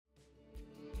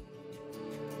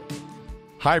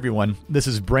Hi everyone, this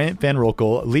is Brant Van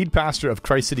Rokel, lead pastor of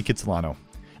Christ City Kitsilano,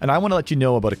 and I want to let you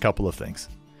know about a couple of things.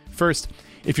 First,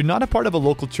 if you're not a part of a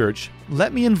local church,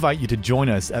 let me invite you to join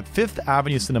us at 5th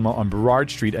Avenue Cinema on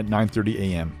Burrard Street at 9:30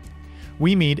 a.m.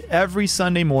 We meet every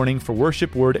Sunday morning for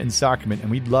worship, word, and sacrament, and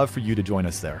we'd love for you to join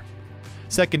us there.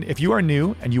 Second, if you are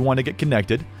new and you want to get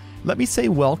connected, let me say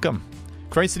welcome.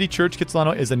 Christ City Church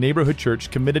Kitsilano is a neighborhood church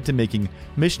committed to making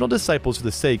missional disciples for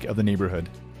the sake of the neighborhood.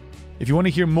 If you want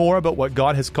to hear more about what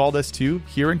God has called us to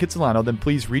here in Kitsilano, then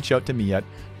please reach out to me at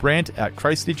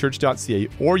brant@christcitychurch.ca,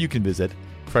 or you can visit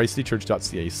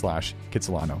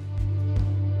christcitychurch.ca/Kitsilano.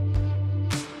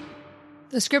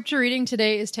 The scripture reading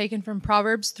today is taken from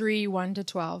Proverbs 3,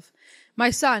 1-12.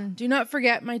 My son, do not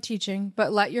forget my teaching,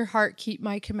 but let your heart keep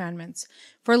my commandments.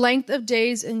 For length of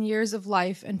days and years of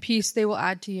life and peace they will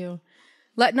add to you.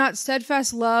 Let not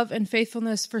steadfast love and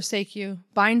faithfulness forsake you.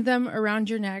 Bind them around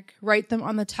your neck. Write them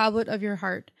on the tablet of your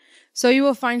heart. So you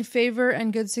will find favor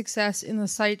and good success in the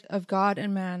sight of God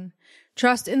and man.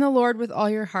 Trust in the Lord with all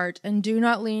your heart, and do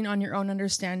not lean on your own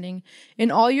understanding.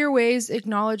 In all your ways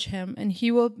acknowledge him, and he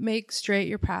will make straight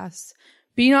your paths.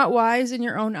 Be not wise in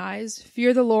your own eyes.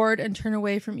 Fear the Lord and turn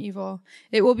away from evil.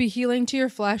 It will be healing to your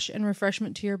flesh and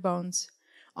refreshment to your bones.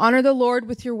 Honor the Lord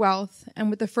with your wealth and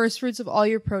with the firstfruits of all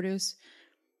your produce.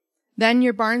 Then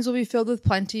your barns will be filled with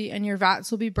plenty, and your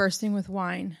vats will be bursting with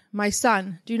wine. My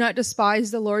son, do not despise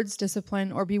the Lord's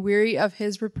discipline, or be weary of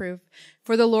his reproof.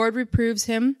 For the Lord reproves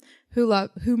him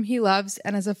whom he loves,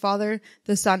 and as a father,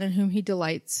 the son in whom he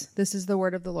delights. This is the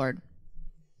word of the Lord.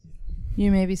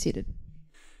 You may be seated.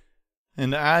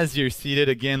 And as you're seated,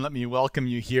 again, let me welcome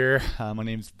you here. My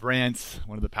name's Brant,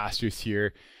 one of the pastors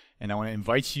here, and I want to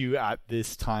invite you at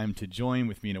this time to join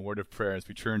with me in a word of prayer as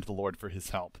we turn to the Lord for his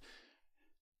help.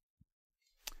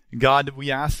 God, we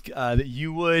ask that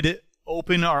you would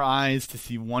open our eyes to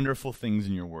see wonderful things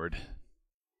in your word.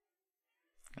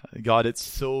 God, it's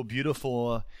so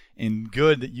beautiful and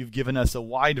good that you've given us a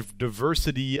wide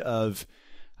diversity of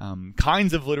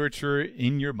kinds of literature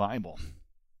in your Bible.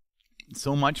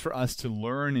 So much for us to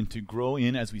learn and to grow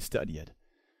in as we study it.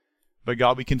 But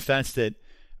God, we confess that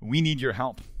we need your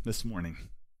help this morning.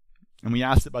 And we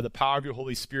ask that by the power of your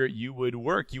Holy Spirit, you would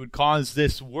work. You would cause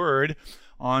this word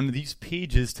on these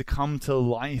pages to come to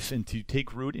life and to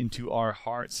take root into our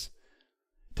hearts,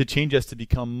 to change us to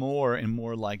become more and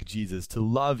more like Jesus, to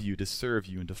love you, to serve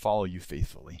you, and to follow you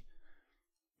faithfully.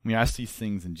 We ask these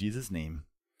things in Jesus' name.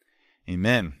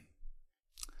 Amen.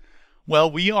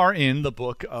 Well, we are in the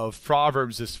book of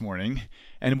Proverbs this morning,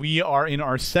 and we are in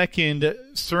our second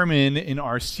sermon in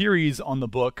our series on the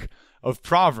book of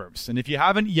Proverbs. And if you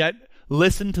haven't yet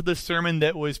listened to the sermon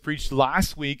that was preached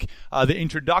last week, the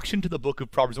introduction to the book of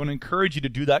Proverbs, I want to encourage you to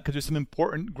do that because there's some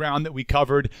important ground that we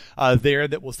covered there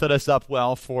that will set us up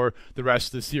well for the rest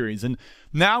of the series. And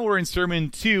now we're in sermon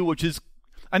 2, which is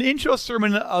an intro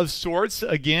sermon of sorts,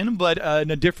 again, but in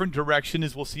a different direction,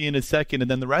 as we'll see in a second. And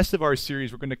then the rest of our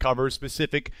series, we're going to cover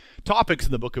specific topics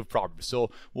in the book of Proverbs. So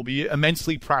we'll be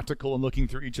immensely practical in looking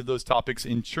through each of those topics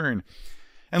in turn.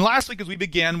 And last week, as we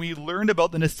began, we learned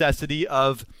about the necessity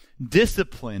of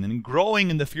discipline and growing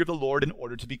in the fear of the Lord in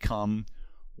order to become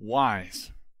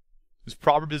wise. This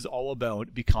Proverbs is all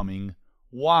about becoming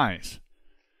wise.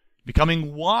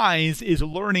 Becoming wise is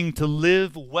learning to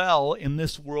live well in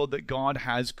this world that God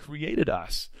has created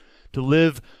us, to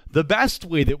live the best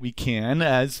way that we can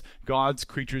as God's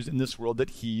creatures in this world that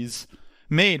he's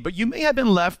made. But you may have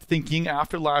been left thinking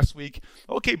after last week,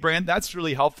 okay, Brant, that's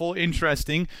really helpful,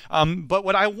 interesting, but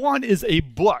what I want is a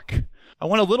book. I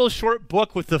want a little short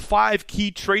book with the 5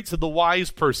 key traits of the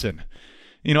wise person.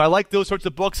 You know, I like those sorts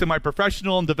of books in my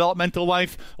professional and developmental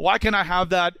life. Why can't I have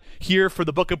that here for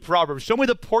the book of Proverbs? Show me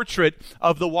the portrait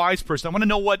of the wise person. I want to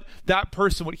know what that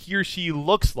person, what he or she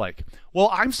looks like. Well,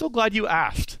 I'm so glad you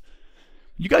asked.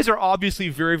 You guys are obviously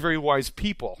very, very wise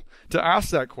people to ask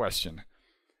that question.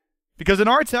 Because in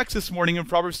our text this morning in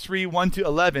Proverbs 3,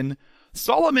 1-11,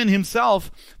 Solomon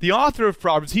himself, the author of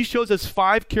Proverbs, he shows us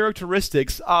 5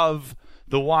 characteristics of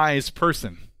the wise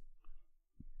person.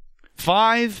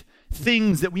 5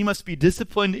 things that we must be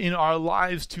disciplined in our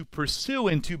lives to pursue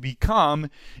and to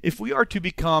become if we are to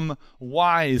become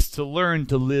wise, to learn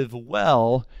to live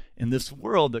well in this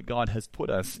world that God has put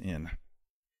us in.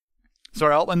 So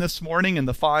our outline this morning and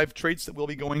the 5 traits that we'll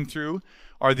be going through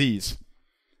are these.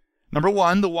 Number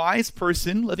 1, the wise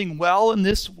person living well in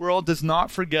this world does not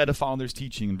forget a father's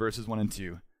teaching in verses 1 and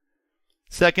 2.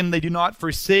 Second, they do not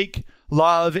forsake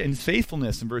love and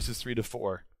faithfulness in verses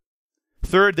 3-4.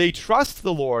 Third, they trust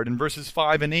the Lord in verses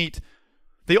 5 and 8.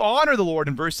 They honor the Lord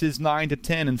in verses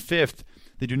 9-10. And fifth,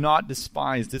 they do not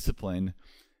despise discipline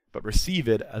but receive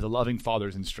it as a loving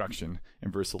father's instruction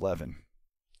in verse 11.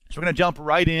 So we're going to jump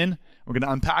right in. We're going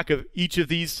to unpack each of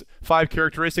these 5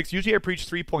 characteristics. Usually I preach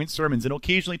 3-point sermons and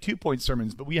occasionally 2-point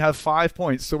sermons, but we have 5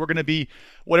 points. So we're going to be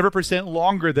whatever percent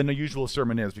longer than the usual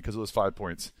sermon is because of those 5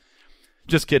 points.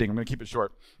 Just kidding. I'm going to keep it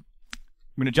short.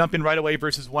 I'm going to jump in right away,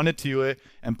 verses 1 to 2,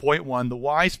 and point 1, the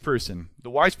wise person. The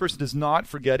wise person does not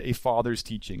forget a father's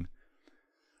teaching.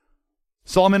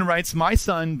 Solomon writes, "My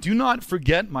son, do not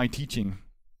forget my teaching,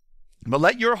 but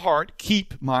let your heart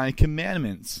keep my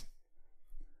commandments.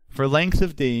 For length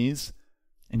of days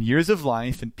and years of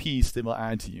life and peace they will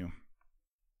add to you."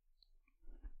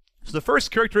 So the first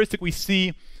characteristic we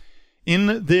see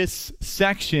in this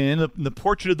section, the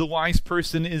portrait of the wise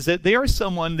person, is that they are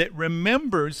someone that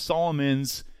remembers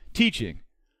Solomon's teaching.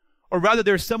 Or rather,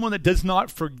 they're someone that does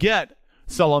not forget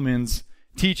Solomon's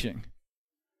teaching.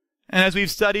 And as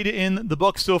we've studied in the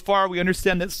book so far, we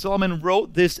understand that Solomon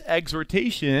wrote this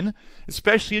exhortation,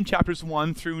 especially in chapters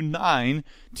 1 through 9,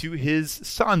 to his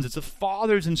sons. It's a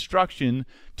father's instruction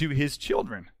to his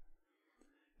children.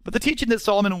 But the teaching that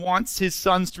Solomon wants his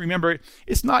sons to remember,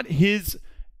 it's not his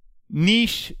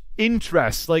niche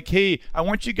interests. Like, hey, I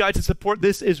want you guys to support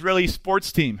this Israeli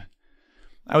sports team.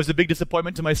 I was a big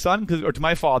disappointment to my son, or to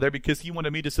my father, because he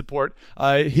wanted me to support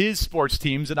his sports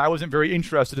teams, and I wasn't very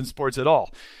interested in sports at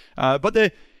all. But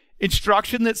the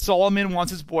instruction that Solomon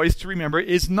wants his boys to remember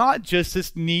is not just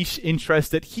this niche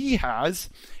interest that he has.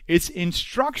 It's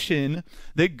instruction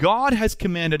that God has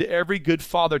commanded every good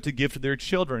father to give to their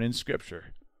children in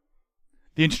Scripture.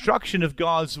 The instruction of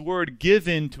God's word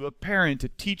given to a parent to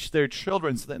teach their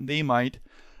children so that they might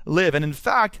live. And in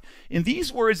fact, in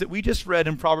these words that we just read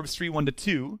in Proverbs 3, 1 to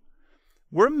 2,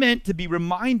 we're meant to be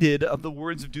reminded of the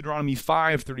words of Deuteronomy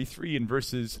 5:33 and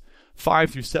verses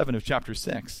 5 through 7 of chapter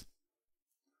 6.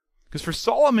 Because for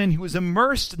Solomon, who was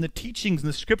immersed in the teachings and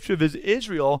the scripture of his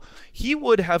Israel, he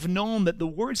would have known that the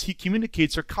words he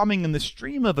communicates are coming in the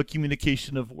stream of a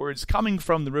communication of words coming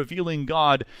from the revealing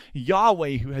God,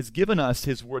 Yahweh, who has given us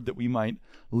his word that we might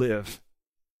live.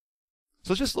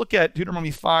 So let's just look at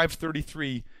Deuteronomy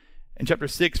 5:33 and chapter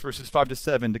 6, verses 5 to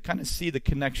 7 to kind of see the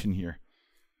connection here.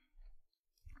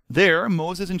 There,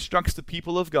 Moses instructs the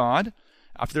people of God,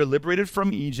 after they're liberated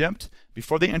from Egypt,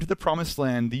 before they enter the promised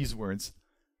land, these words: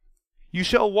 "You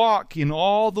shall walk in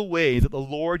all the way that the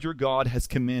Lord your God has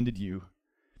commanded you,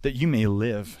 that you may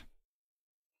live,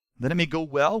 that it may go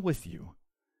well with you,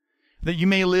 that you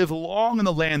may live long in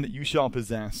the land that you shall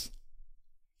possess.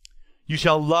 You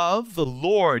shall love the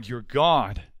Lord your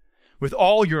God with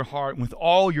all your heart, with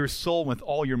all your soul, with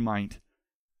all your might.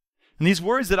 And these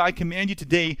words that I command you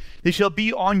today, they shall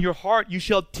be on your heart. You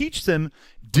shall teach them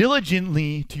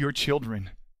diligently to your children.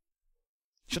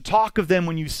 You shall talk of them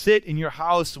when you sit in your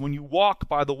house, when you walk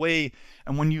by the way,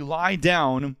 and when you lie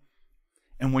down,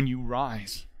 and when you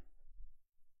rise."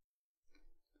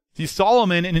 See,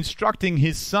 Solomon, in instructing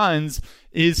his sons,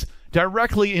 is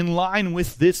directly in line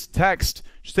with this text,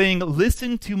 saying,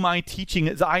 listen to my teaching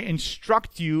as I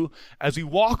instruct you as we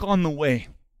walk on the way,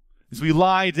 as we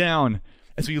lie down,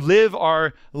 as we live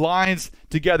our lives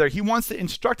together. He wants to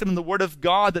instruct them in the word of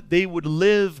God that they would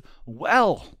live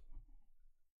well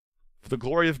for the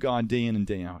glory of God day in and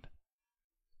day out.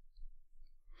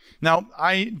 Now,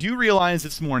 I do realize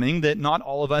this morning that not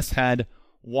all of us had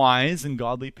wise and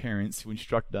godly parents who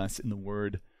instructed us in the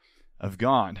word of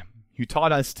God, who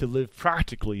taught us to live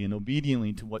practically and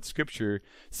obediently to what Scripture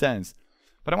says.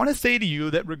 But I want to say to you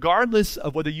that regardless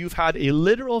of whether you've had a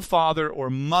literal father or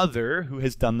mother who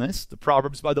has done this, the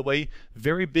Proverbs, by the way,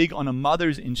 very big on a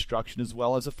mother's instruction as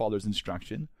well as a father's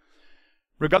instruction.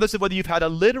 Regardless of whether you've had a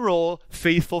literal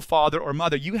faithful father or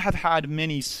mother, you have had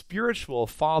many spiritual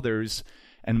fathers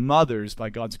and mothers by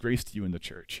God's grace to you in the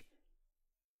church.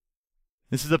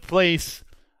 This is a place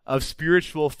of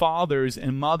spiritual fathers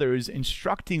and mothers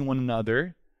instructing one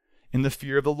another in the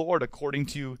fear of the Lord according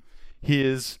to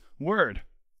his word.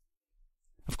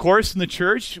 Of course, in the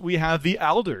church, we have the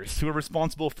elders who are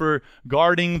responsible for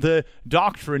guarding the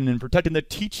doctrine and protecting the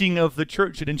teaching of the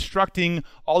church and instructing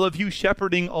all of you,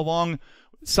 shepherding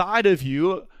alongside of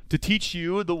you to teach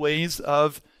you the ways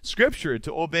of Scripture,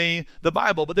 to obey the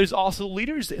Bible. But there's also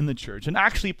leaders in the church. And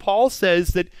actually, Paul says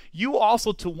that you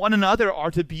also to one another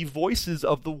are to be voices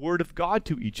of the word of God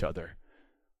to each other.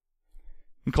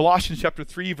 In Colossians chapter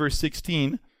 3, verse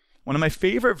 16, one of my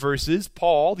favorite verses,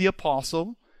 Paul, the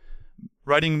apostle,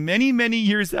 writing many, many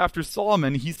years after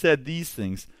Solomon, he said these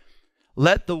things: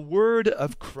 "Let the word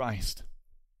of Christ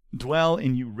dwell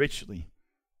in you richly,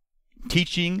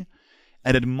 teaching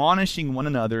and admonishing one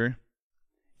another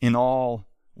in all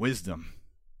wisdom."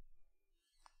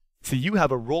 So you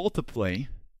have a role to play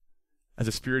as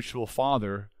a spiritual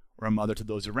father or a mother to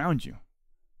those around you.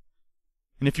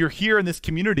 And if you're here in this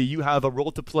community, you have a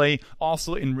role to play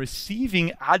also in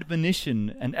receiving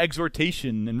admonition and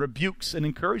exhortation and rebukes and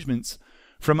encouragements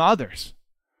from others.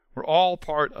 We're all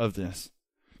part of this.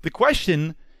 The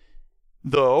question,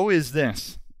 though, is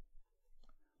this: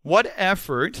 what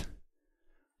effort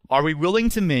are we willing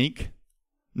to make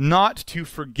not to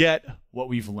forget what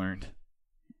we've learned?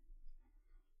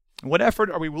 What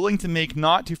effort are we willing to make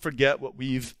not to forget what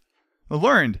we've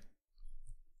learned?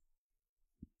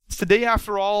 Today,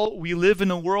 after all, we live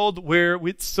in a world where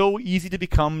it's so easy to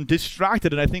become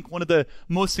distracted. And I think one of the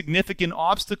most significant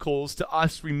obstacles to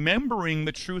us remembering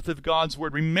the truth of God's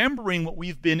word, remembering what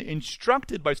we've been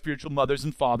instructed by spiritual mothers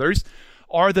and fathers,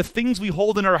 are the things we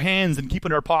hold in our hands and keep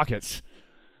in our pockets.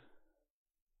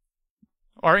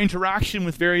 Our interaction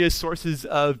with various sources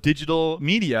of digital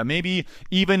media. Maybe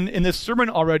even in this sermon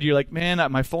already, you're like, man,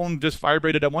 my phone just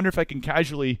vibrated. I wonder if I can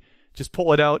casually just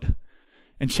pull it out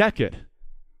and check it.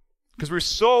 Because we're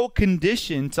so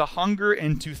conditioned to hunger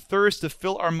and to thirst to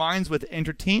fill our minds with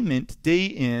entertainment day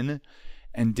in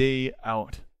and day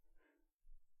out.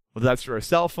 Whether that's through our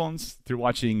cell phones, through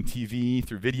watching TV,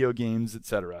 through video games,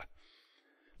 etc.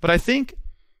 But I think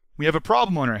we have a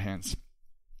problem on our hands.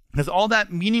 Because all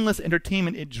that meaningless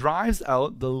entertainment, it drives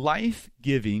out the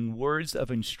life-giving words of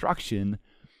instruction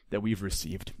that we've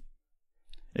received.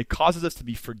 It causes us to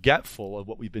be forgetful of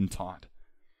what we've been taught.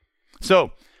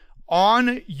 So,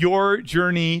 on your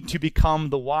journey to become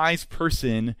the wise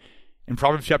person in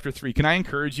Proverbs chapter 3, can I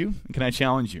encourage you and can I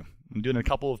challenge you? I'm doing it in a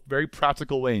couple of very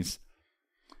practical ways.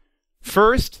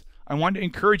 First, I want to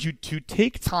encourage you to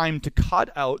take time to cut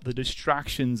out the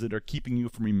distractions that are keeping you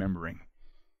from remembering.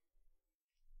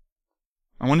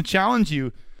 I want to challenge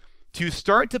you to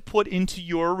start to put into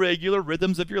your regular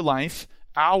rhythms of your life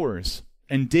hours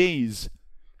and days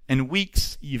and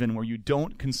weeks even where you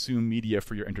don't consume media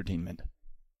for your entertainment.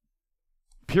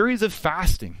 Periods of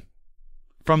fasting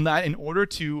from that in order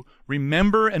to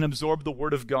remember and absorb the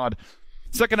Word of God.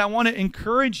 Second, I want to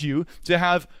encourage you to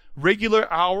have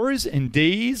regular hours and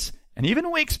days and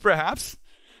even weeks perhaps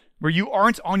where you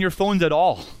aren't on your phones at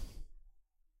all.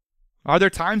 Are there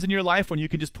times in your life when you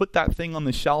can just put that thing on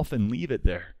the shelf and leave it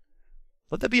there?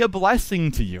 Let that be a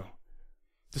blessing to you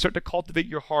to start to cultivate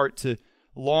your heart to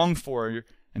long for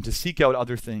and to seek out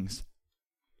other things.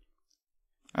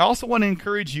 I also want to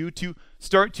encourage you to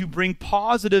start to bring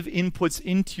positive inputs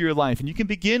into your life. And you can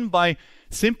begin by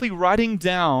simply writing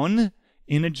down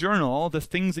in a journal the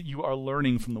things that you are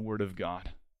learning from the Word of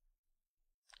God.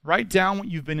 Write down what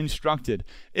you've been instructed.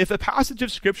 If a passage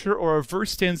of Scripture or a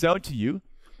verse stands out to you,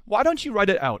 why don't you write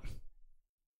it out?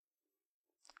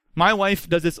 My wife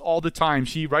does this all the time.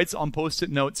 She writes on Post-it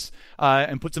notes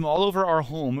and puts them all over our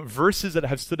home, verses that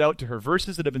have stood out to her,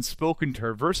 verses that have been spoken to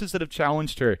her, verses that have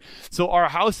challenged her. So our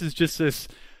house is just this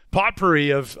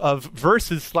potpourri of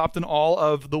verses slapped on all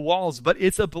of the walls. But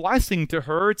it's a blessing to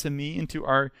her, to me, and to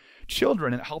our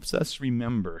children. It helps us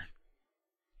remember.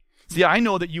 See, I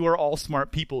know that you are all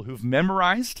smart people who've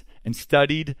memorized and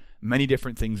studied many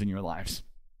different things in your lives.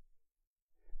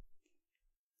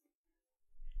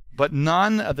 But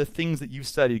none of the things that you've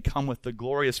studied come with the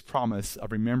glorious promise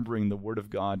of remembering the Word of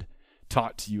God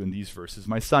taught to you in these verses.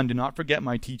 My son, do not forget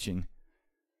my teaching,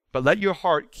 but let your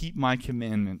heart keep my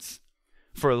commandments.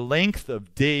 For a length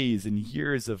of days and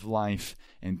years of life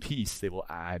and peace they will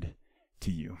add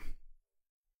to you.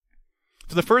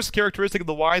 So the first characteristic of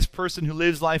the wise person who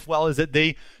lives life well is that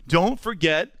they don't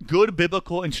forget good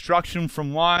biblical instruction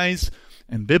from wise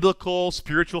and biblical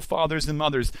spiritual fathers and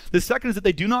mothers. The second is that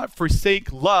they do not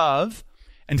forsake love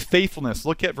and faithfulness.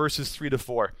 Look at verses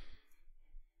 3-4.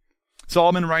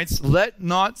 Solomon writes, "Let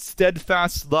not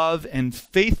steadfast love and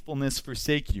faithfulness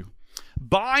forsake you.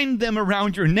 Bind them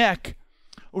around your neck.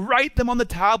 Write them on the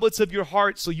tablets of your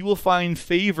heart, so you will find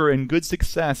favor and good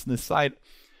success in the sight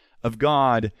of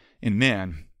God and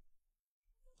man."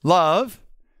 Love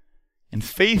and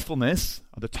faithfulness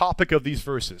are the topic of these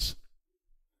verses.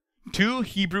 Two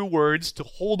Hebrew words to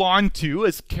hold on to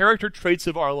as character traits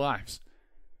of our lives.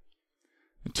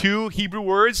 Two Hebrew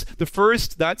words. The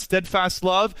first, that steadfast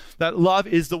love. That love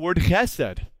is the word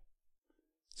chesed.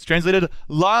 It's translated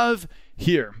love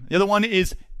here. The other one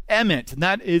is emet, and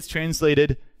that is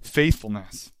translated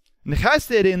faithfulness. And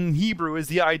chesed in Hebrew is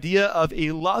the idea of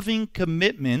a loving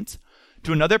commitment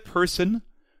to another person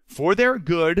for their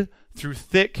good through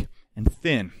thick and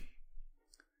thin.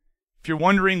 If you're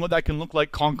wondering what that can look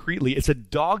like concretely, it's a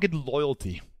dogged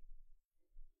loyalty.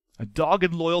 A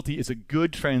dogged loyalty is a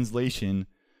good translation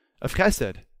of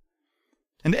chesed.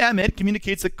 And emet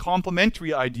communicates a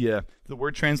complementary idea, the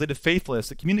word translated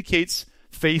faithfulness. It communicates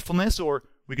faithfulness, or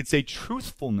we could say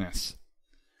truthfulness.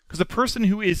 Because a person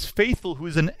who is faithful, who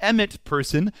is an Emmett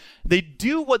person, they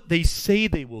do what they say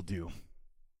they will do.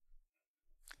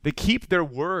 They keep their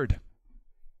word.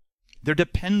 They're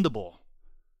dependable.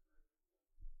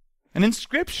 And in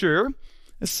Scripture,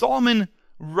 as Solomon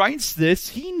writes this,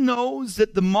 he knows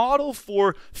that the model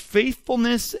for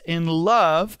faithfulness and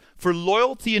love, for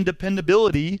loyalty and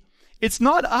dependability, it's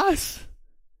not us.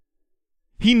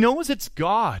 He knows it's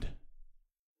God.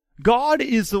 God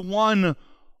is the one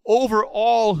over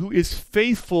all who is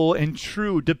faithful and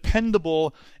true,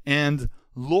 dependable and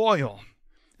loyal.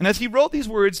 And as he wrote these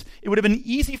words, it would have been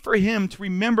easy for him to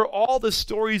remember all the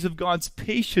stories of God's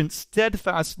patient,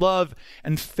 steadfast love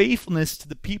and faithfulness to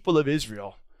the people of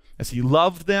Israel, as he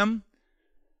loved them,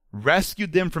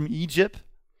 rescued them from Egypt,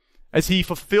 as he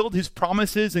fulfilled his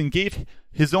promises and gave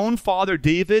his own father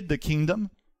David the kingdom.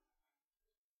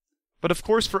 But of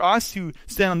course, for us who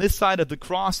stand on this side of the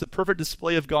cross, the perfect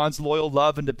display of God's loyal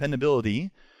love and dependability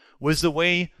was the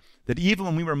way that even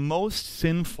when we were most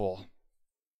sinful,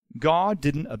 God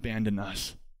didn't abandon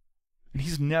us. And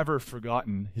he's never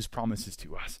forgotten his promises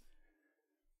to us.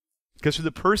 Because through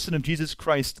the person of Jesus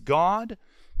Christ, God,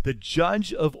 the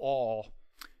judge of all,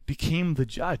 became the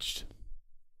judged.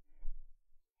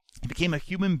 He became a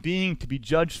human being to be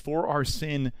judged for our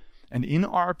sin and in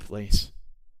our place.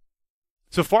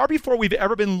 So far before we've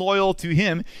ever been loyal to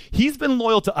him, he's been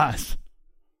loyal to us.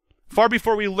 Far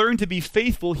before we learn to be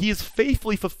faithful, he has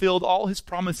faithfully fulfilled all his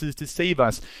promises to save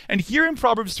us. And here in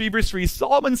Proverbs 3 verse 3,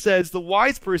 Solomon says the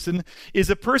wise person is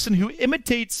a person who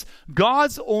imitates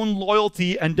God's own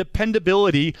loyalty and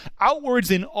dependability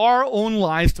outwards in our own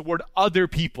lives toward other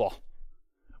people.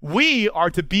 We are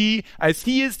to be as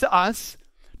he is to us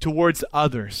towards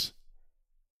others.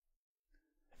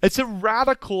 It's a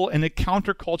radical and a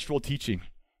countercultural teaching.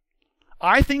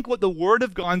 I think what the Word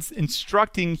of God's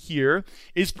instructing here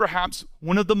is perhaps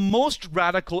one of the most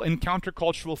radical and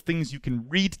countercultural things you can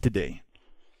read today.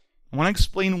 I want to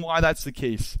explain why that's the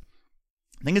case.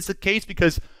 I think it's the case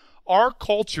because our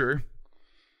culture,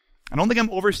 I don't think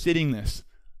I'm overstating this,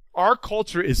 our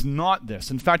culture is not this.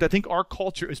 In fact, I think our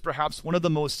culture is perhaps one of the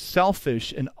most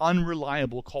selfish and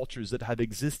unreliable cultures that have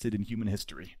existed in human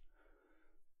history.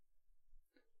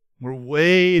 We're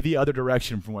way the other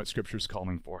direction from what Scripture is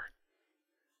calling for.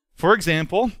 For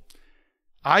example,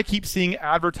 I keep seeing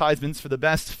advertisements for the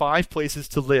best 5 places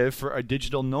to live for a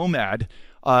digital nomad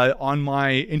on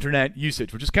my internet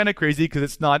usage, which is kind of crazy because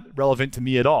it's not relevant to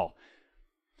me at all.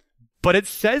 But it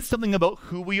says something about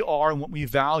who we are and what we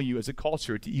value as a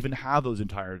culture to even have those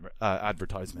entire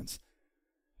advertisements.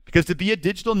 Because to be a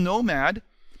digital nomad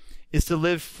is to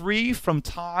live free from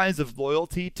ties of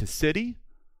loyalty to city,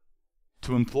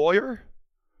 to employer,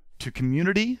 to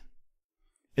community.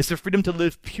 It's the freedom to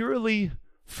live purely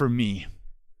for me.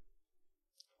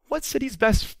 What city's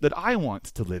best that I want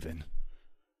to live in?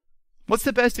 What's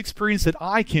the best experience that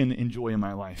I can enjoy in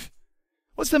my life?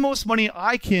 What's the most money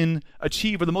I can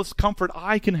achieve or the most comfort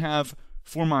I can have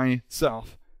for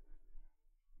myself?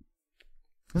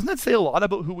 Doesn't that say a lot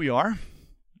about who we are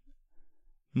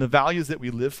and the values that we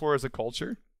live for as a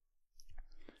culture?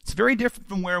 It's very different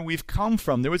from where we've come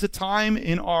from. There was a time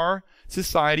in our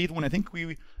society when I think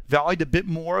we valued a bit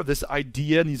more of this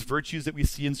idea and these virtues that we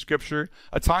see in Scripture,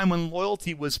 a time when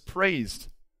loyalty was praised,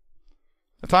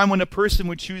 a time when a person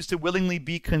would choose to willingly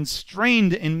be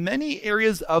constrained in many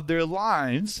areas of their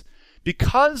lives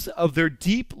because of their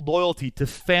deep loyalty to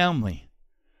family,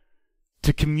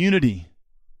 to community,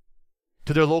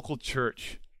 to their local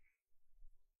church.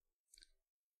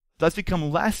 That's become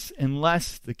less and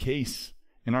less the case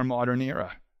in our modern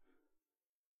era.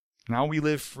 Now we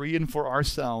live free and for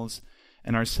ourselves,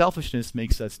 and our selfishness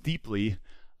makes us deeply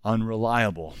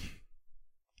unreliable.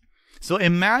 So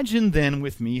imagine then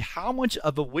with me how much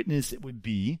of a witness it would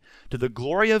be to the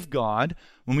glory of God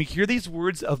when we hear these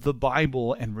words of the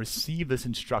Bible and receive this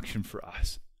instruction for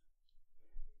us.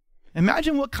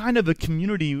 Imagine what kind of a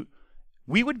community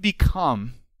we would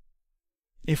become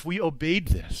if we obeyed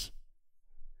this.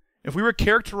 If we were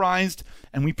characterized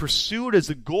and we pursued as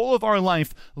a goal of our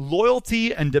life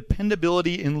loyalty and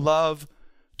dependability in love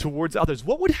towards others,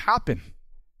 what would happen?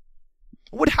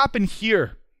 What would happen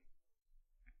here?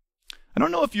 I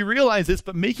don't know if you realize this,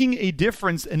 but making a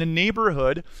difference in a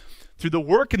neighborhood through the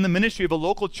work and the ministry of a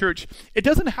local church, it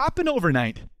doesn't happen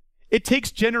overnight. It takes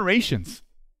generations.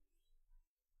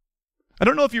 I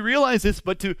don't know if you realize this,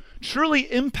 but to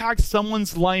truly impact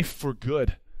someone's life for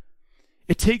good,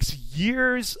 it takes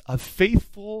years of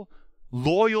faithful,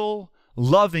 loyal,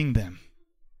 loving them.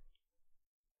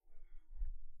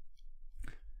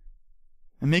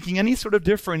 And making any sort of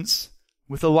difference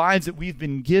with the lives that we've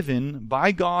been given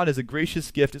by God as a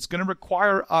gracious gift, it's going to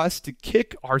require us to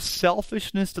kick our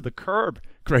selfishness to the curb,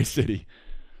 Christ City.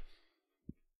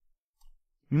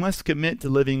 We must commit to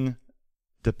living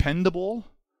dependable,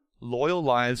 loyal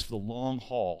lives for the long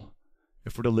haul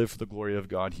if we're to live for the glory of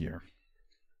God here.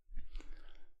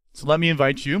 So let me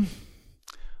invite you,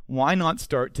 why not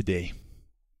start today?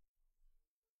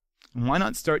 And why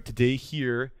not start today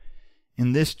here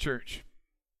in this church?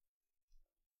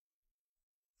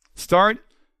 Start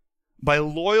by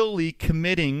loyally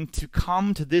committing to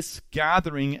come to this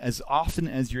gathering as often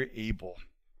as you're able.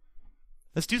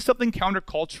 Let's do something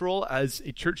countercultural as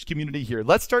a church community here.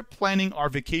 Let's start planning our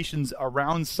vacations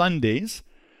around Sundays,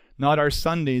 not our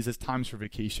Sundays as times for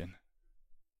vacation.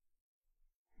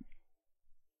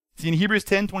 See, in Hebrews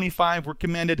 10:25, we're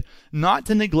commanded not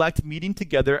to neglect meeting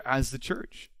together as the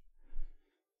church.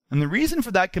 And the reason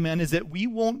for that command is that we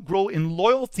won't grow in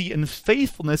loyalty and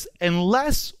faithfulness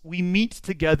unless we meet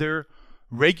together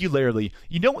regularly.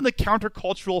 You know when the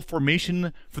countercultural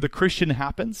formation for the Christian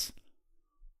happens?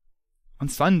 On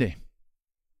Sunday.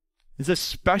 It's a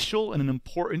special and an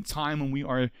important time when we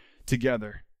are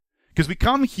together. Because we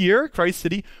come here, Christ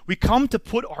City, we come to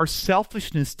put our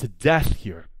selfishness to death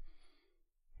here.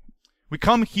 We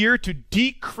come here to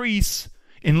decrease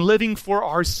in living for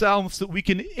ourselves so that we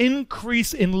can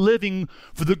increase in living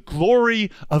for the glory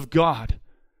of God.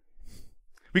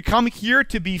 We come here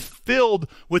to be filled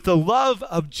with the love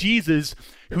of Jesus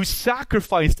who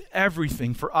sacrificed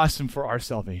everything for us and for our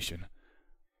salvation.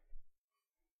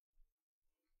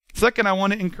 Second, I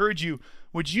want to encourage you,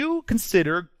 would you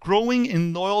consider growing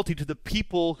in loyalty to the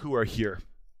people who are here?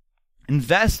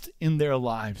 Invest in their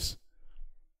lives.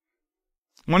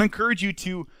 I want to encourage you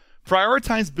to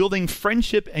prioritize building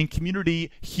friendship and community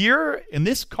here in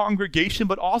this congregation,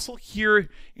 but also here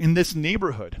in this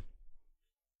neighborhood.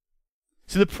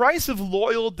 So the price of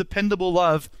loyal, dependable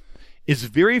love is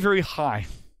very, very high.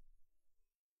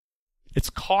 It's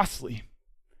costly.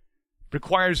 It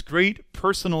requires great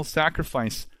personal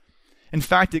sacrifice. In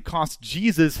fact, it cost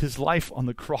Jesus his life on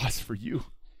the cross for you.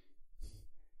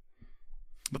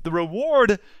 But the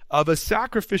reward of a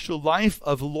sacrificial life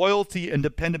of loyalty and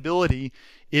dependability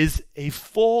is a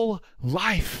full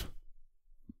life.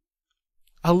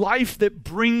 A life that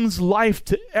brings life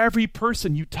to every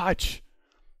person you touch.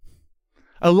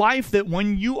 A life that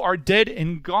when you are dead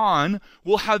and gone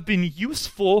will have been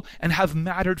useful and have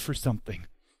mattered for something.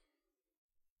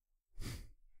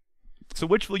 So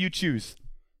which will you choose?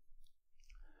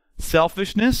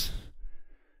 Selfishness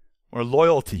or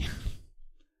loyalty?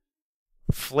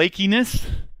 Flakiness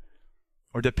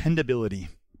or dependability?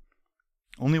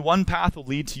 Only one path will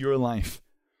lead to your life.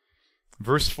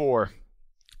 Verse 4,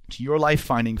 to your life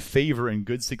finding favor and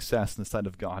good success in the sight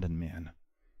of God and man.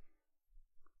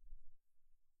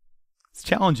 It's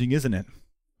challenging, isn't it?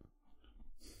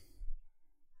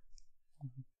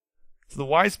 So the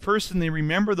wise person, they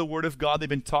remember the word of God they've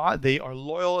been taught. They are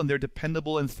loyal and they're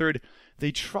dependable. And third,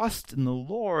 they trust in the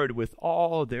Lord with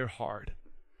all their heart.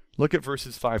 Look at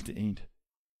verses 5 to 8.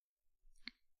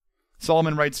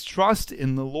 Solomon writes, trust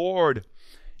in the Lord,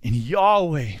 in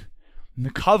Yahweh, in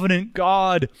the covenant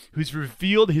God who's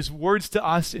revealed his words to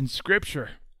us in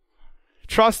Scripture.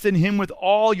 Trust in him with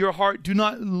all your heart. Do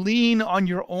not lean on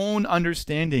your own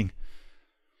understanding.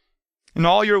 In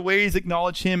all your ways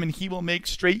acknowledge him, and he will make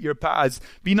straight your paths.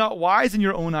 Be not wise in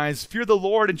your own eyes. Fear the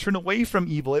Lord and turn away from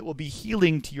evil. It will be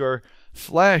healing to your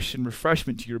flesh and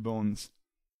refreshment to your bones.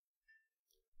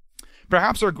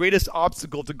 Perhaps our greatest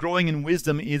obstacle to growing in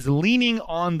wisdom is leaning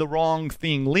on the wrong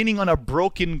thing, leaning on a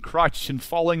broken crutch and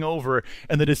falling over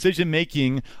in the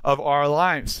decision-making of our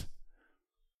lives.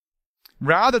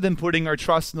 Rather than putting our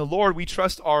trust in the Lord, we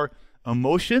trust our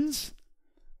emotions,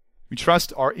 we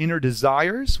trust our inner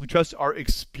desires, we trust our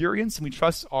experience, and we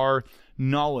trust our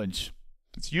knowledge.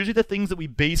 It's usually the things that we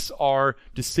base our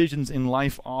decisions in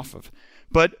life off of.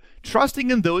 But trusting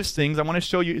in those things, I want to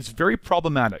show you, is very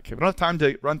problematic. If we don't have time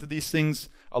to run through these things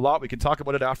a lot, we can talk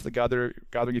about it after the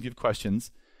gathering if you have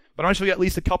questions. But I want to show you at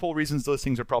least a couple of reasons those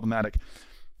things are problematic.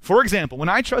 For example, when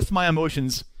I trust my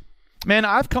emotions, man,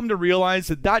 I've come to realize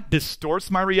that that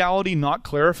distorts my reality, not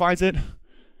clarifies it.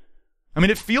 I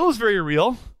mean, it feels very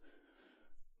real,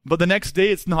 but the next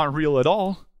day it's not real at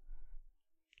all.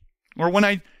 Or when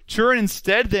I turn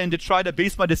instead then to try to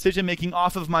base my decision-making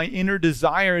off of my inner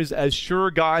desires as sure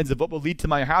guides of what will lead to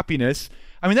my happiness,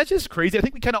 I mean, that's just crazy. I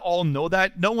think we kind of all know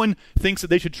that. No one thinks that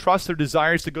they should trust their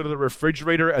desires to go to the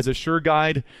refrigerator as a sure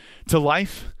guide to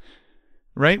life,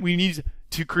 right? We need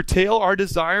to curtail our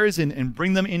desires and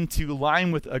bring them into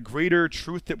line with a greater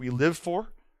truth that we live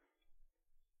for.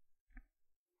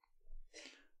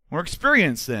 Or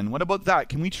experience then. What about that?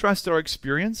 Can we trust our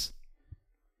experience?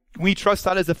 Can we trust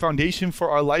that as a foundation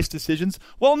for our life's decisions?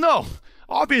 Well, no,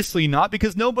 obviously not,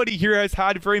 because nobody here has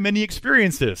had very many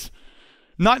experiences.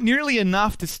 Not nearly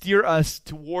enough to steer us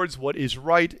towards what is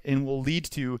right and will lead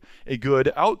to a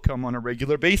good outcome on a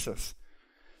regular basis.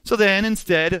 So then,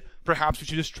 instead, perhaps we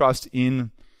should just trust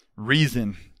in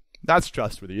reason. That's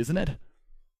trustworthy, isn't it?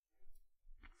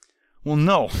 Well,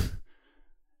 no.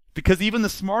 Because even the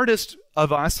smartest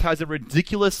of us has a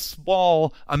ridiculous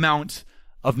small amount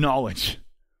of knowledge.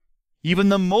 Even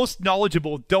the most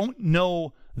knowledgeable don't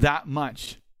know that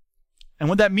much. And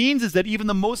what that means is that even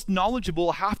the most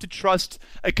knowledgeable have to trust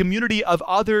a community of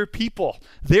other people,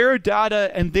 their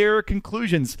data and their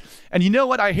conclusions. And you know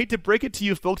what? I hate to break it to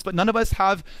you folks, but none of us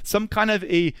have some kind of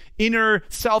a inner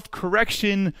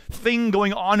self-correction thing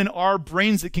going on in our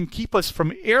brains that can keep us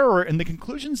from error in the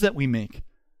conclusions that we make.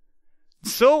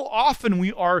 So often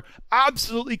we are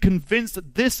absolutely convinced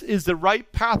that this is the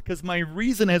right path because my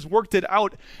reason has worked it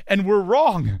out, and we're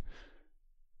wrong.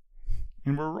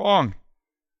 And we're wrong.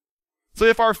 So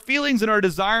if our feelings and our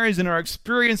desires and our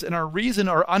experience and our reason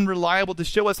are unreliable to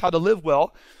show us how to live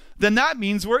well, then that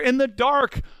means we're in the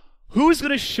dark. Who's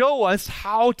going to show us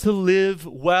how to live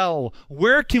well?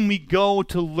 Where can we go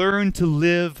to learn to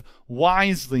live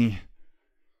wisely?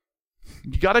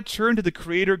 You got to turn to the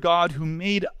Creator God who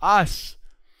made us,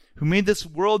 who made this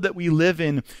world that we live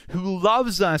in, who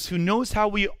loves us, who knows how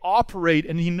we operate,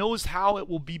 and He knows how it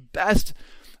will be best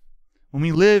when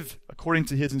we live according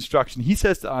to His instruction. He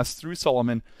says to us through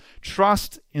Solomon,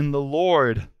 trust in the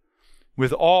Lord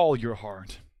with all your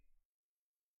heart.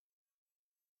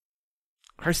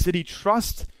 Our city,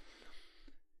 trust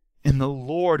in the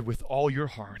Lord with all your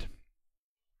heart.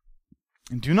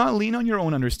 And do not lean on your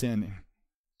own understanding.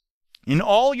 In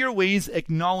all your ways,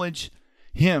 acknowledge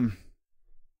Him.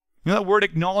 You know, that word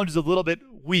acknowledge is a little bit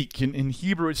weak. In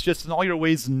Hebrew, it's just in all your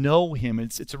ways, know Him.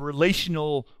 It's a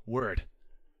relational word.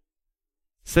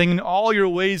 Saying in all your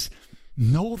ways,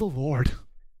 know the Lord.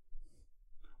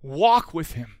 Walk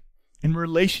with Him in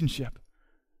relationship.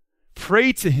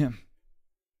 Pray to Him.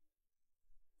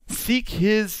 Seek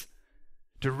His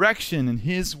direction and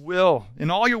His will. In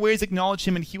all your ways, acknowledge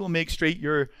Him, and He will make straight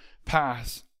your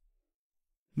paths.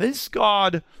 This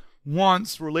God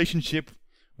wants relationship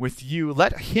with you.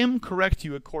 Let Him correct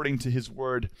you according to His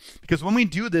word. Because when we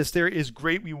do this, there is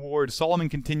great reward. Solomon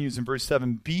continues in verse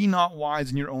 7, be not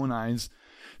wise in your own eyes.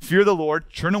 Fear the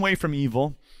Lord. Turn away from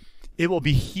evil. It will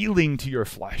be healing to your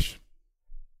flesh.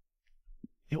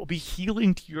 It will be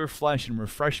healing to your flesh and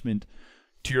refreshment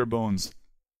to your bones.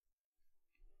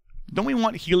 Don't we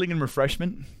want healing and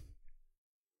refreshment?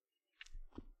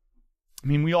 I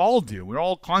mean, we all do. We're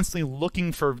all constantly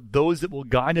looking for those that will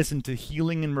guide us into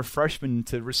healing and refreshment,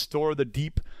 to restore the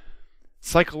deep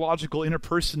psychological inner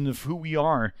person of who we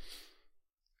are.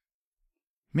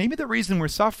 Maybe the reason we're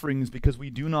suffering is because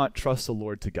we do not trust the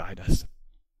Lord to guide us.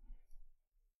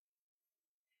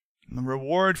 And the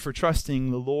reward for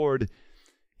trusting the Lord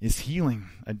is healing,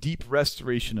 a deep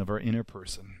restoration of our inner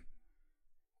person.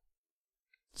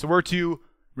 So we're to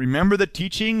remember the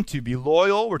teaching, to be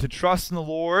loyal, we're to trust in the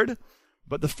Lord.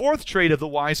 But the fourth trait of the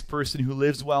wise person who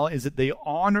lives well is that they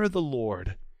honor the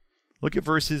Lord. Look at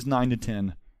verses 9 to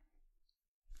 10.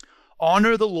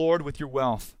 Honor the Lord with your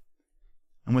wealth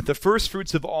and with the first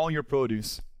fruits of all your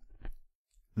produce.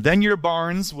 Then your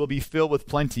barns will be filled with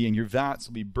plenty and your vats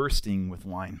will be bursting with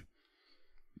wine.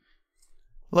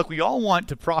 Look, we all want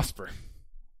to prosper.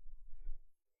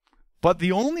 But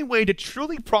the only way to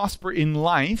truly prosper in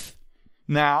life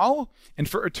now and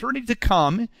for eternity to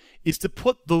come is to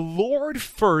put the Lord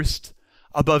first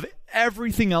above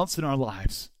everything else in our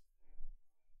lives.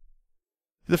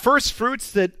 The first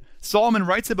fruits that Solomon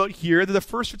writes about here, they're the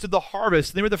first fruits of the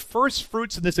harvest. They were the first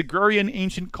fruits in this agrarian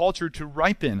ancient culture to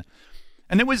ripen.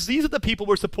 And it was these that the people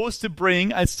were supposed to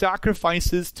bring as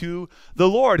sacrifices to the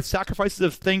Lord, sacrifices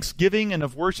of thanksgiving and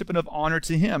of worship and of honor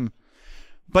to Him.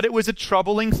 But it was a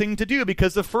troubling thing to do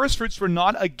because the first fruits were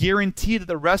not a guarantee that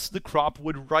the rest of the crop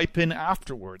would ripen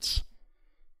afterwards.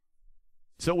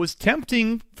 So it was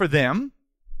tempting for them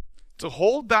to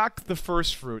hold back the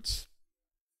first fruits.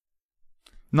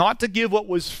 Not to give what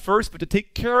was first, but to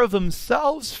take care of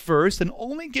themselves first and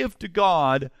only give to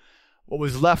God what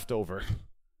was left over.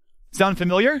 Sound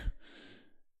familiar?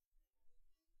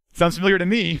 Sounds familiar to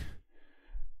me.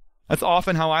 That's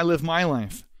often how I live my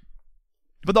life.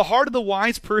 But the heart of the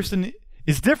wise person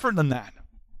is different than that.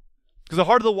 Because the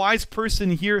heart of the wise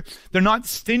person here, they're not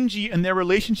stingy in their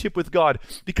relationship with God.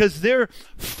 Because their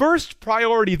first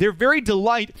priority, their very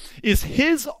delight, is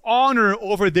His honor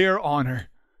over their honor.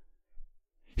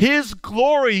 His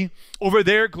glory over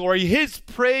their glory, His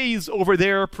praise over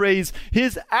their praise,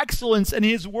 His excellence and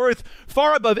His worth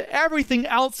far above everything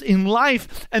else in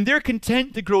life. And they're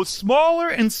content to grow smaller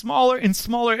and smaller and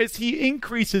smaller as He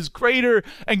increases greater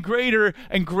and greater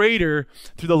and greater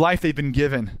through the life they've been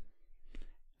given.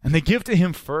 And they give to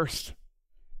Him first.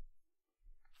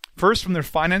 First, from their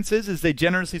finances, as they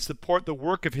generously support the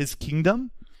work of His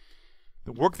kingdom,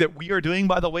 the work that we are doing,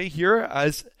 by the way, here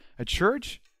as a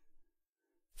church.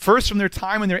 First, from their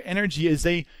time and their energy, as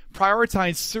they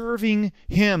prioritize serving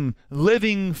Him,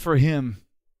 living for Him.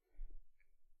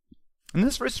 In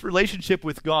this first relationship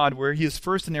with God, where He is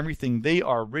first in everything, they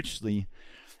are richly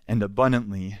and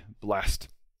abundantly blessed.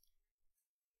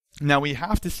 Now, we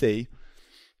have to say,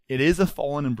 it is a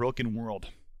fallen and broken world.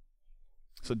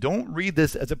 So don't read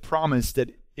this as a promise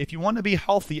that if you want to be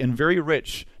healthy and very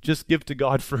rich, just give to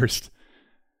God first.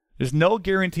 There's no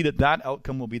guarantee that that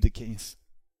outcome will be the case.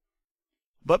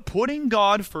 But putting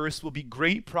God first will be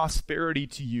great prosperity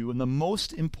to you in the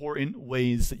most important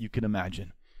ways that you can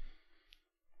imagine.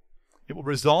 It will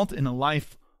result in a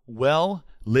life well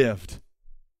lived.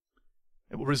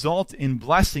 It will result in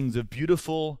blessings of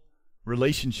beautiful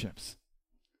relationships,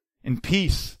 in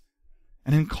peace,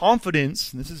 and in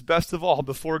confidence, and this is best of all,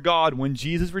 before God when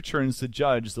Jesus returns to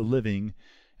judge the living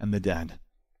and the dead.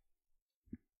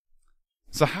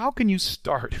 So how can you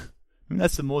start?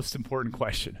 That's the most important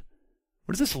question.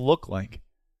 What does this look like?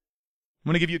 I'm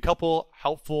going to give you a couple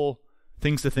helpful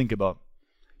things to think about.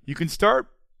 You can start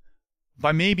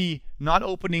by maybe not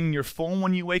opening your phone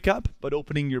when you wake up, but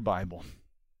opening your Bible.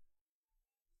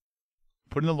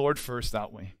 Putting the Lord first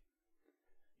that way.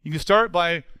 You can start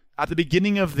by, at the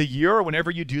beginning of the year, or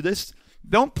whenever you do this,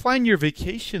 don't plan your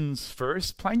vacations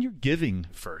first, plan your giving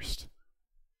first.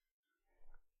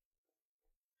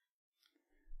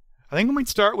 I think we might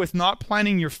start with not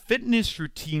planning your fitness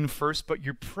routine first, but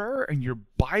your prayer and your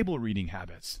Bible reading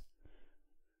habits.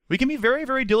 We can be very,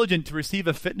 very diligent to receive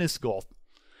a fitness goal.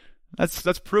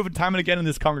 That's proven time and again in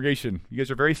this congregation. You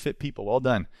guys are very fit people. Well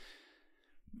done.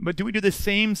 But do we do the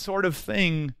same sort of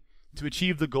thing to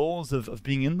achieve the goals of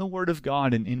being in the Word of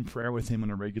God and in prayer with Him on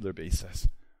a regular basis?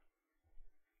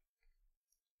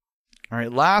 All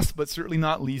right, last but certainly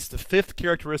not least, the fifth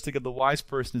characteristic of the wise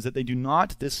person is that they do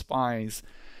not despise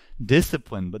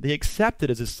discipline, but they accept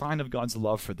it as a sign of God's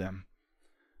love for them.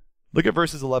 Look at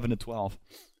verses 11 to 12.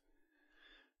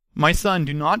 My son,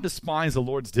 do not despise the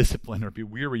Lord's discipline or be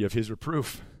weary of His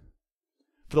reproof.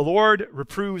 For the Lord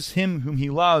reproves him whom He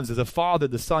loves, as a father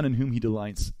the son in whom He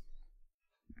delights.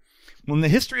 Well, in the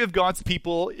history of God's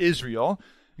people, Israel,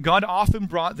 God often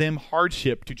brought them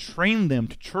hardship to train them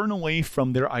to turn away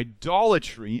from their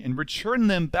idolatry and return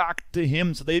them back to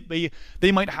Him so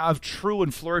they might have true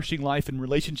and flourishing life in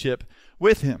relationship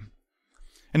with Him.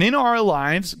 And in our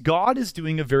lives, God is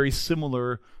doing a very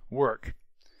similar work.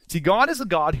 See, God is a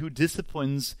God who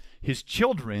disciplines His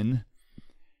children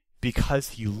because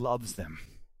He loves them.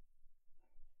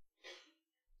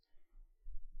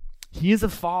 He is a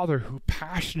Father who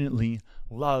passionately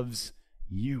loves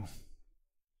you.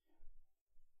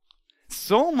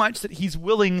 So much that He's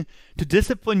willing to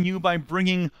discipline you by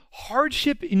bringing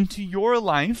hardship into your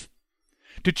life,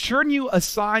 to turn you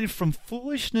aside from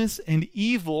foolishness and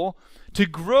evil, to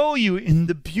grow you in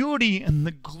the beauty and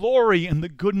the glory and the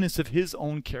goodness of His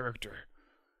own character.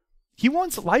 He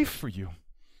wants life for you.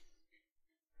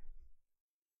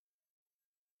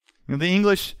 The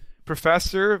English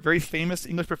professor, very famous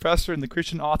English professor and the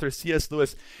Christian author C.S.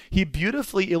 Lewis, he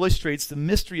beautifully illustrates the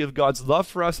mystery of God's love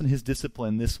for us and His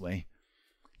discipline this way.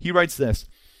 He writes this: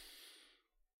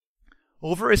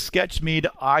 over a sketch made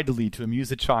idly to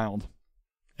amuse a child,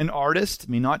 an artist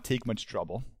may not take much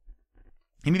trouble.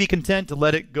 He may be content to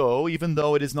let it go, even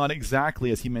though it is not exactly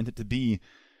as he meant it to be.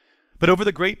 But over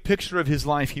the great picture of his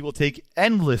life, he will take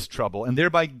endless trouble and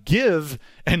thereby give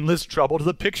endless trouble to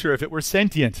the picture if it were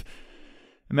sentient.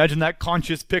 Imagine that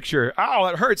conscious picture. Ow,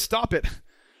 it hurts, stop it.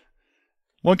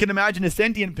 One can imagine a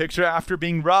sentient picture after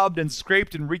being rubbed and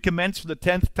scraped and recommenced for the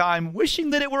 10th time, wishing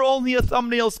that it were only a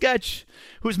thumbnail sketch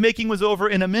whose making was over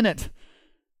in a minute.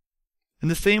 In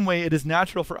the same way, it is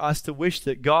natural for us to wish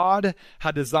that God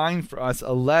had designed for us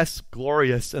a less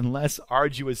glorious and less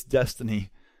arduous destiny.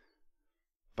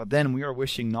 But then we are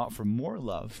wishing not for more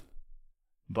love,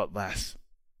 but less.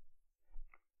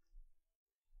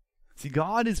 See,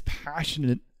 God is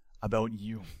passionate about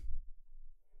you.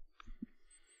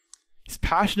 He's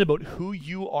passionate about who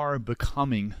you are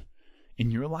becoming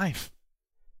in your life.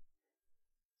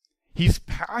 He's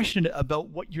passionate about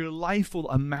what your life will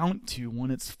amount to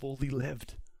when it's fully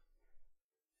lived.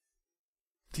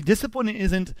 See, discipline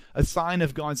isn't a sign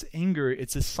of God's anger,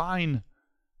 it's a sign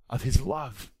of His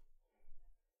love.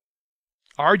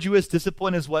 Arduous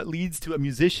discipline is what leads to a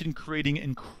musician creating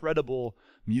incredible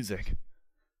music.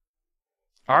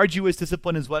 Arduous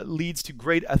discipline is what leads to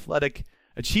great athletic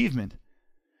achievement.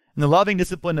 And the loving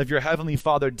discipline of your Heavenly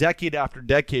Father, decade after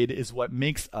decade, is what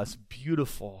makes us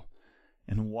beautiful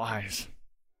and wise.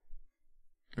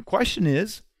 The question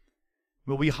is,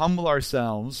 will we humble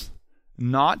ourselves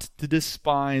not to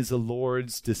despise the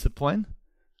Lord's discipline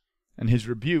and His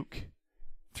rebuke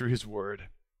through His word?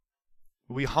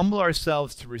 Will we humble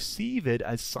ourselves to receive it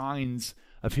as signs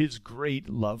of His great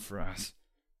love for us?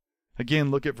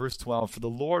 Again, look at verse 12. For the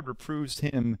Lord reproves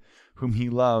him whom He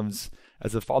loves,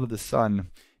 as the Father the Son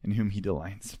in whom He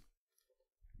delights.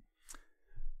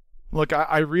 Look,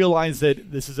 I realize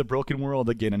that this is a broken world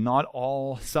again, and not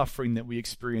all suffering that we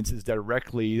experience is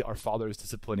directly our Father's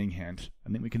disciplining hand. I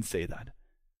think we can say that.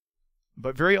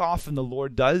 But very often the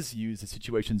Lord does use the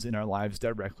situations in our lives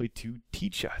directly to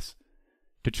teach us,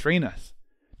 to train us,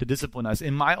 to discipline us.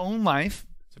 In my own life,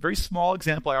 it's a very small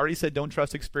example. I already said don't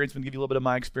trust experience. I'm going to give you a little bit of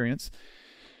my experience.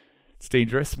 It's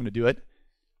dangerous. I'm going to do it.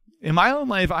 In my own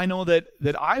life, I know that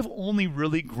I've only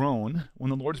really grown when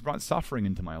the Lord's brought suffering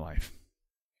into my life.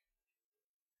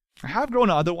 I have grown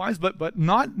otherwise, but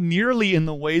not nearly in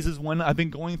the ways as when I've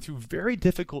been going through very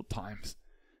difficult times.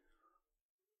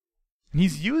 And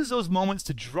He's used those moments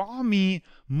to draw me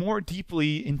more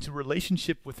deeply into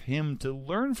relationship with Him, to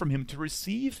learn from Him, to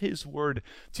receive His word,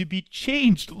 to be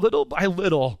changed little by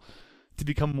little to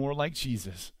become more like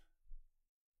Jesus.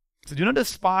 So do not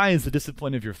despise the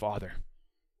discipline of your Father.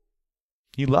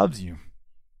 He loves you,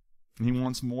 and He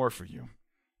wants more for you.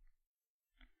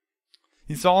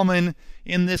 In Solomon,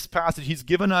 in this passage, he's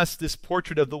given us this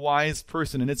portrait of the wise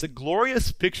person, and it's a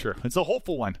glorious picture. It's a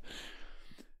hopeful one.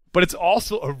 But it's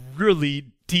also a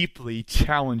really deeply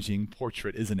challenging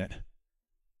portrait, isn't it?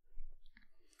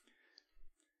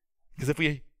 Because if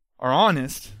we are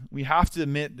honest, we have to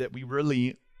admit that we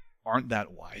really aren't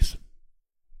that wise.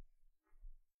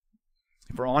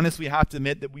 If we're honest, we have to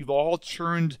admit that we've all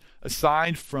turned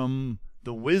aside from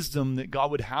the wisdom that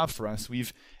God would have for us.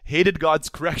 We've hated God's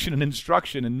correction and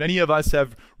instruction, and many of us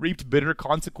have reaped bitter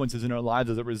consequences in our lives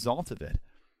as a result of it.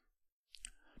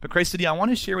 But Christ City, I want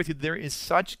to share with you there is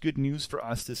such good news for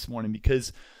us this morning,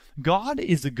 because God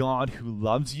is a God who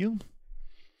loves you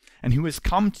and who has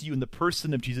come to you in the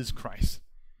person of Jesus Christ.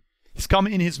 He's come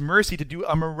in His mercy to do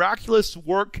a miraculous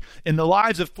work in the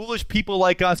lives of foolish people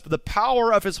like us, for the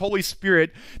power of His Holy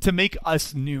Spirit to make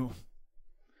us new.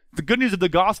 The good news of the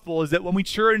gospel is that when we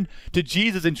turn to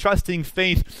Jesus in trusting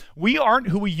faith, we aren't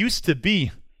who we used to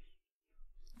be.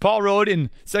 Paul wrote in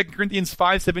 2 Corinthians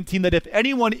 5:17 that if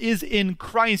anyone is in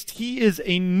Christ, he is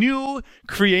a new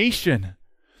creation.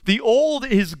 The old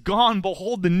is gone,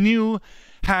 behold, the new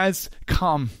has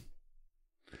come.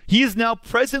 He is now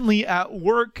presently at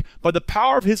work by the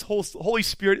power of His Holy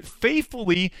Spirit,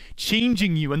 faithfully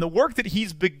changing you. And the work that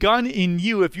He's begun in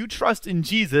you, if you trust in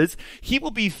Jesus, He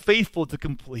will be faithful to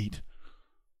complete.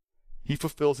 He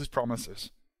fulfills His promises.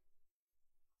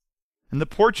 And the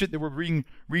portrait that we're being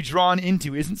redrawn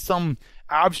into isn't some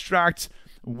abstract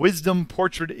wisdom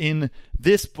portrait in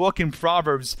this book in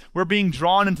Proverbs. We're being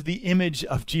drawn into the image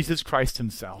of Jesus Christ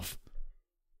Himself.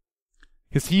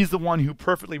 Because He's the one who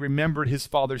perfectly remembered His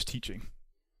Father's teaching.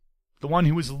 The one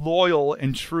who was loyal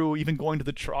and true, even going to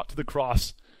the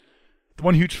cross. The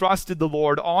one who trusted the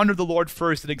Lord, honored the Lord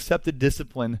first, and accepted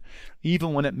discipline,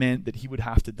 even when it meant that He would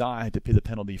have to die to pay the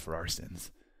penalty for our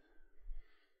sins.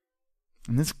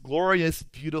 And this glorious,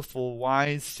 beautiful,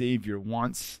 wise Savior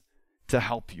wants to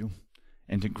help you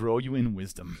and to grow you in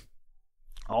wisdom.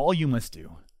 All you must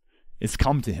do is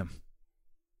come to Him.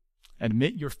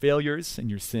 Admit your failures and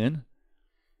your sin,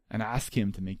 and ask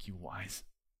Him to make you wise.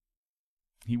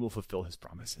 He will fulfill His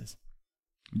promises.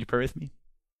 Would you pray with me?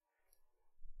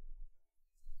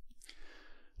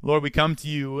 Lord, we come to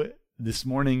You this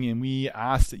morning and we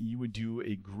ask that You would do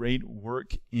a great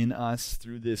work in us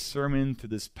through this sermon, through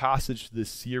this passage, through this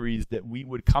series, that we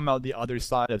would come out the other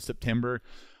side of September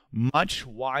much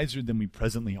wiser than we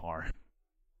presently are.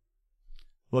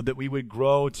 Lord, that we would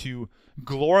grow to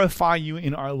glorify You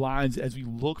in our lives as we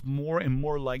look more and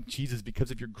more like Jesus because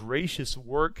of Your gracious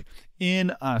work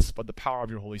in us by the power of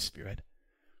Your Holy Spirit.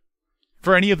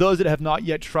 For any of those that have not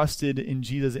yet trusted in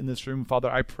Jesus in this room, Father,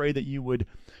 I pray that You would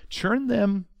turn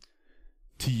them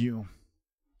to You,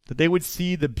 that they would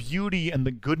see the beauty and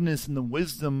the goodness and the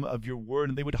wisdom of Your word,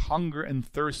 and they would hunger and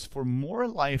thirst for more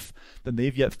life than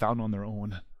they've yet found on their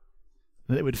own,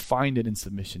 that they would find it in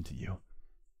submission to You.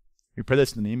 We pray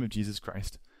this in the name of Jesus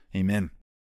Christ. Amen.